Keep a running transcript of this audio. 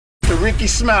Ricky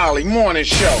Smiley Morning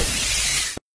Show.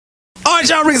 All right,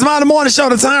 y'all, Ricky Smiley Morning Show.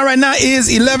 The time right now is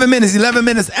 11 minutes. 11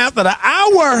 minutes after the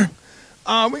hour.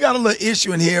 We got a little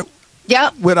issue in here.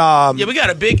 Yep. With Yeah, we got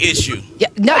a big issue. Yeah.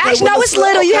 No, Okay, actually, well, no, it's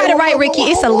little. You had it right, Ricky.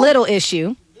 It's a hold on. little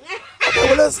issue.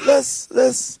 Okay, well,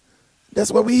 let's. That's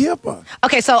what we here for.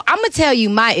 Okay, so I'm gonna tell you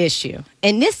my issue,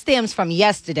 and this stems from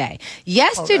yesterday.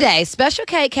 Yesterday, Special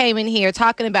K came in here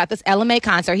talking about this LMA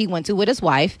concert he went to with his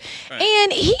wife,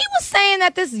 and he was saying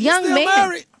that this young Still man.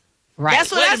 married? Right.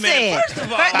 That's what I said. First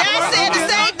of all, Dad said the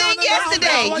same thing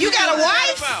yesterday. You got a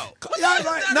wife?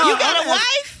 No, You got a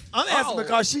wife? I'm asking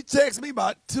because she texted me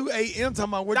about 2 a.m.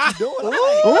 talking about what you doing. Well,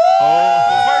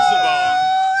 first of all,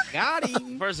 Got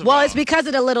him. Well, it's because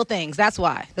of the little things. That's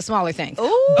why. The smaller things.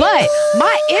 But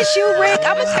my issue, Rick,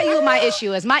 I'm going to tell you what my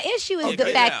issue is. My issue is the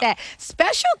fact that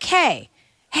Special K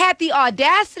had the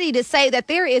audacity to say that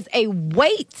there is a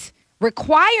weight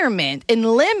requirement and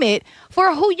limit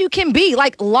for who you can be.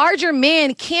 Like, larger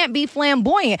men can't be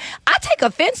flamboyant. I take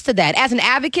offense to that. As an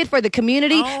advocate for the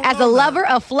community, as a lover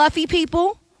of fluffy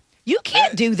people, you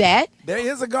can't do that.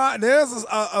 There's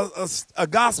a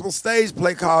gospel stage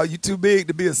play called "You Too Big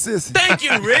to Be a Sissy." thank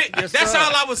you, Rick. That's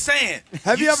all I was saying.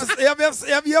 Have you ever seen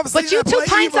But you that too play,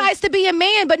 pint Eva? sized to be a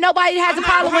man, but nobody has a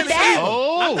problem with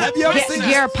that. Have you ever seen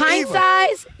You're a pint Eva?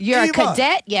 size. You're a Eva.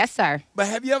 cadet. Yes, sir. But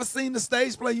have you ever seen the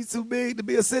stage play "You Too Big to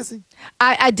Be a Sissy"?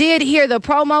 I did hear the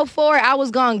promo for it. I was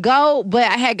gonna go, but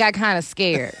I got kind of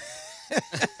scared.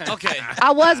 Okay.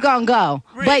 I was gonna go,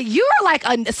 Rick. but you're like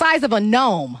the size of a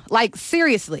gnome. Like,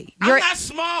 seriously, I'm not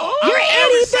small. You're I'm itty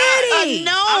average bitty.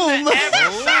 size. I'm the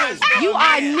average size for You a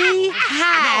are man. knee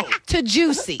high to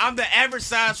juicy. I'm the average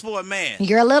size for a man.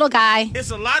 You're a little guy.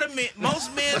 It's a lot of men.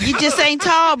 Most men. You just ain't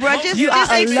tall, bro. Just You are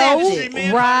a accept low it.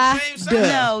 men are the same size. rider.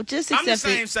 No, just I'm the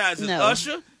accept same it. size as No.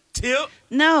 Usher, Tip.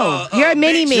 No. You're a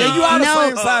mini me. Yeah, you are the No.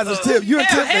 same size as Tip. You and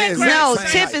Tip Head is crack. No, same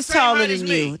Tip height. is Same taller height than as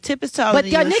me. you. Tip is taller But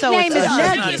than your you. and so nickname is Usher.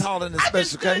 Not Nugget. taller than I just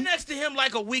Special stood K. next to him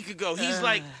like a week ago. He's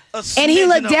like a And he smidgen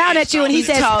looked of down age at you and he taller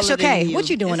said, than Taller "Special than K, what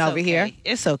you doing It's over okay. here?"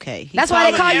 It's okay. He's That's why they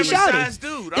I'm call an you average Shorty. size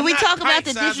dude. Did I'm we not talk about pint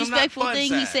the size, I'm not disrespectful fun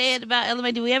thing he size. said about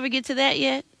LMA? Did we ever get to that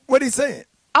yet? What he said?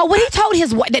 Oh, what he told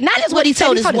his wife. Not just what he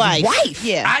told his wife.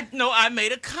 Yeah. I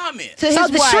made a comment. To So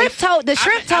his the wife. shrimp told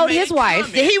I made his a wife.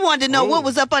 comment. He wanted to know what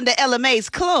was up under LMA's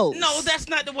clothes. No, that's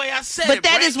not the way I said But it.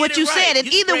 that Brad. is what Get you it right. said.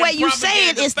 And either way you say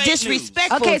it, propaganda, it's fake news.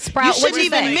 disrespectful. Okay, Sprout, you what shouldn't you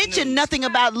even say? mention nothing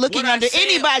about looking What I under said-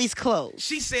 anybody's clothes.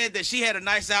 She said that she had a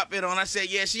nice outfit on. I said,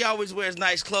 yeah, she always wears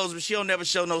nice clothes, but she'll never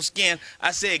show no skin.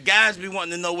 I said, guys be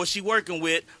wanting to know what she working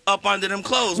with up under them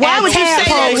clothes. Why would you say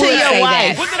that to your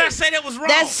wife? What did I say that was wrong?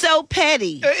 That's so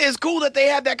petty. It's cool that they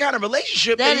have that kind of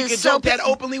relationship That that he is can so joke that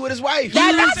petty. openly with his wife. You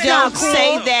That's don't not cool.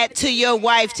 say that to your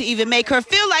wife to even make her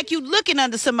feel like you looking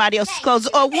under somebody else's clothes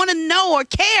or want to know or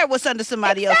care what's under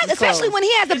somebody else's clothes. Especially when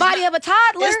he has the body of a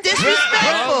toddler. It's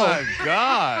disrespectful.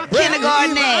 God.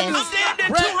 Kindergarten I'm ass. damn near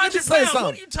Brett, 200 let me say pounds. something.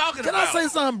 What are you talking Can about? I say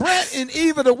something? Brett and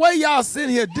Eva, the way y'all sitting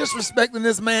here disrespecting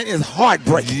this man is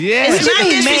heartbreaking. It's What not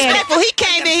you mean, man? disrespectful. He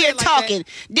came in here talking.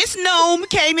 This gnome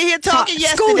came in here talking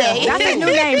Scooter. yesterday. That's his new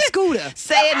name, Scooter.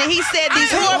 Saying that he said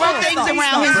these horrible things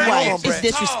around his wife. It's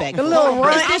disrespectful. The little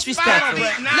runt. It's disrespectful.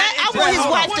 I want his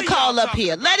wife to call up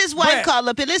here. Let his wife Brett. call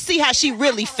up here. Let's see how she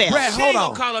really felt. Brett, She hold ain't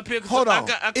on. gonna call up here 'cause Hold I on.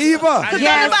 got- Eva. I Because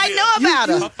got nobody her know bill. about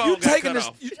her. Her phone You got taking cut this,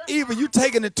 off. Eva, you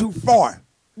taking it too far.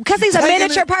 Because he's a Taking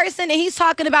miniature it- person and he's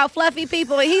talking about fluffy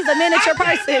people and he's a miniature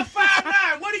person.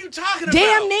 5'9". What are you talking about?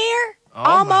 Damn near.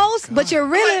 Almost. But you're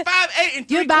really, Like 5'8" and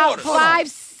you're 3/4. about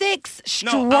 5'6"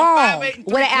 strong No, I'm 5'8" and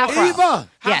with an 3/4. afro. Eva.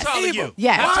 How Yes. tall are Eva, you?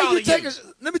 Yes. How why tall are you are taking?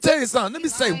 Let me tell you something. Let me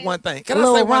say one thing. Can I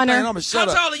Little say one runner. thing? I'm gonna How shut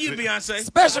up. tall are you, Beyonce?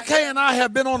 Special K and I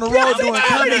have been on the road doing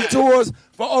comedy tours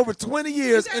for over 20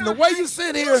 years, and the way you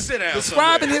sit here Sit down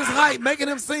describing his height, making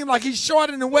him seem like he's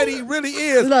shorter than what he really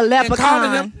is, Little and leprechaun.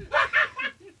 calling him.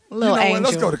 Little You know angel.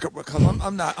 what? Let's go to because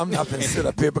I'm not gonna sit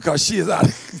up here because she is out.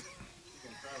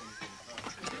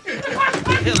 What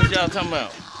the hell is y'all talking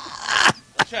about?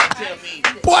 Trying to tell me.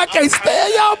 Boy, I can't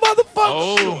stand y'all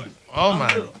motherfuckers. Oh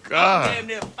my God. Damn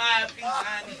near 5 feet 9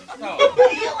 inches tall.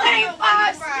 You ain't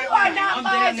 5'6". You are not I'm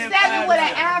damn near 5'7" with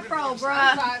an 5'9". afro,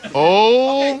 bruh.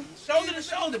 Oh. Shoulder to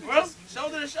shoulder, bro.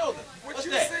 Shoulder to shoulder. What's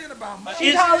that? saying about me?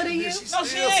 She taller than you? No,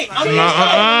 she ain't. I'm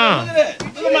Nuh-uh. Look at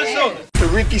that. Look at my shoulder. The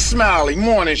Ricky Smiley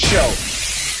Morning Show.